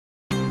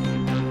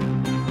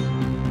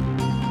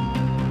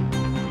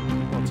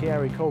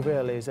Thierry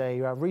Coville is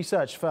a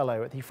research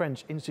fellow at the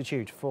French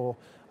Institute for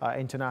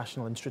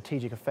International and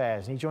Strategic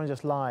Affairs. And he joins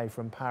us live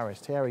from Paris.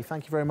 Thierry,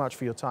 thank you very much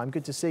for your time.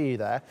 Good to see you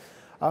there.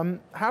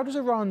 How does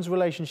Iran's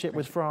relationship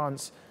with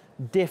France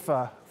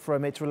differ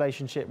from its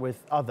relationship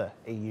with other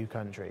EU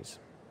countries?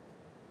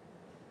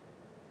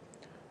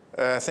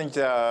 I think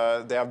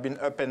there have been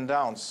up and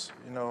downs.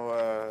 You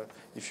know,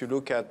 if you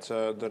look at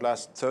the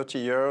last 30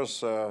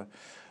 years,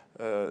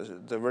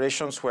 the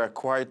relations were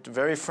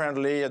very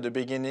friendly at the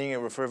beginning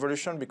of the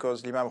revolution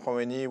because Imam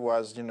Rouhani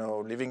was,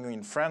 living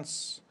in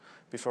France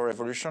before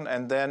revolution,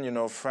 and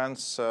then,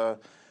 France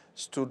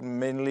stood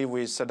mainly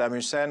with Saddam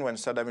Hussein when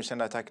Saddam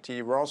Hussein attacked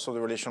Iran, so the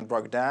relation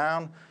broke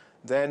down.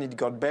 Then it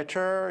got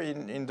better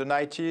in the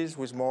 90s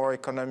with more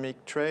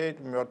economic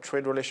trade, more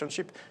trade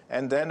relationship.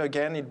 And then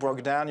again, it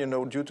broke down,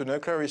 due to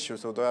nuclear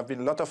issues. So there have been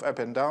a lot of up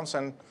and downs.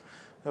 And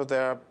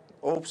there are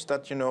hopes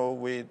that,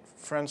 with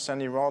France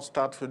and Iran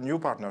start a new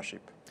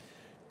partnership.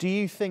 Do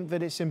you think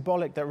that it's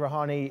symbolic that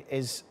Rouhani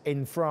is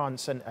in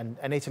France and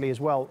Italy as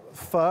well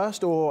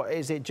first? Or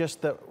is it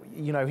just that,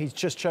 he's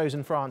just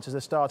chosen France as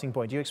a starting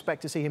point? Do you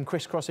expect to see him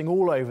crisscrossing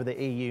all over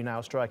the EU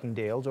now striking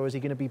deals? Or is he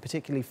going to be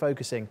particularly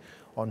focusing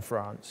on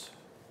France?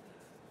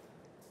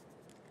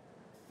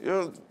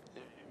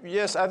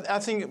 Yes, I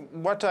think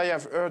what I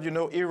have heard,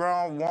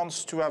 Iran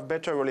wants to have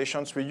better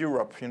relations with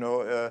Europe.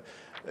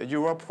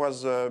 Europe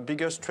was the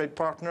biggest trade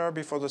partner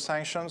before the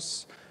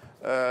sanctions.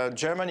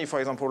 Germany, for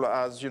example,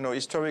 has,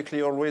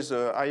 historically always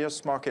the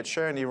highest market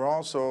share in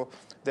Iran. So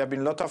there have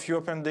been a lot of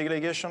European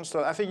delegations.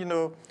 So I think,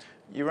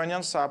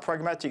 Iranians are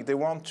pragmatic. They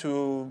want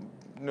to,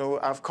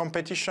 have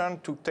competition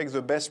to take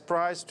the best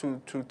price, to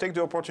take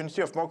the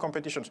opportunity of more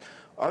competitions.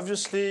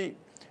 Obviously,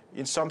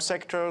 in some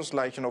sectors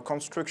like,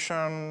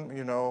 construction,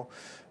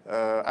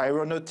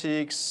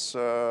 aeronautics,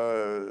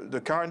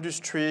 the car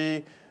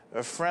industry,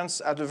 France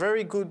had a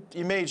very good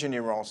image in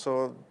Iran.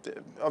 So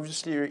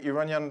obviously,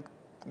 Iranian,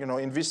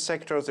 in these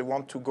sectors, they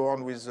want to go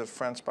on with the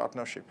France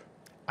partnership.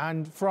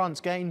 And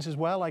France gains as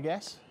well, I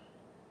guess?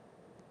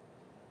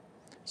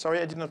 Sorry,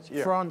 I did not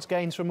hear. France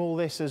gains from all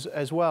this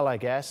as well, I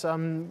guess.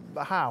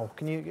 How?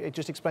 Can you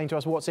just explain to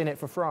us what's in it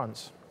for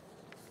France?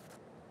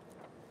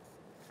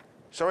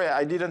 Sorry,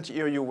 I didn't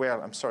hear you well.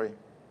 I'm sorry.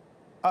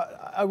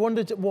 I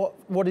wondered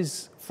what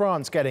is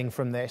France getting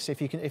from this,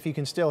 if you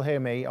can still hear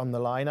me on the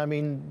line. I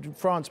mean,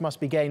 France must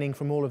be gaining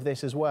from all of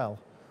this as well.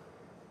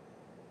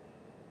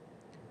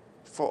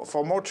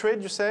 For more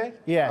trade, you say?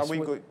 Yes. Are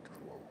we okay.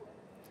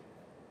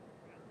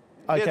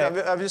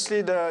 Yeah,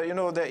 obviously,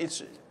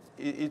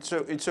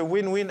 it's a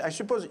win-win. I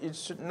suppose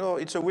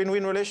it's a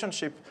win-win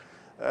relationship.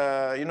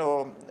 A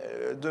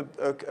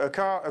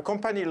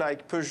company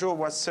like Peugeot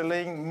was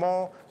selling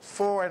more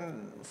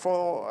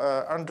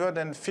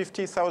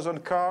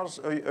 450,000 cars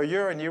a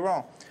year in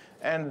Iran,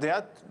 and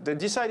they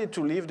decided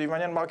to leave the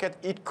Iranian market.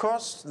 It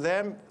cost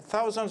them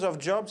thousands of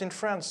jobs in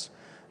France.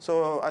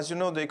 So, as you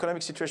know, the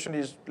economic situation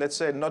is, let's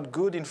say, not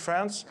good in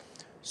France.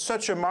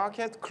 Such a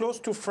market close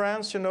to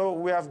France,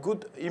 we have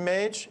good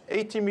image,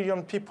 80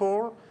 million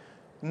people,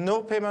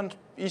 no payment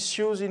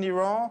issues in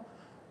Iran.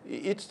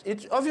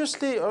 It's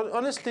obviously,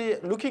 honestly,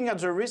 looking at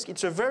the risk,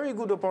 it's a very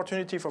good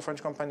opportunity for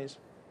French companies.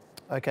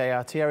 Okay,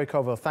 Thierry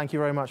Coville, thank you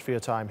very much for your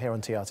time here on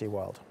TRT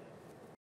World.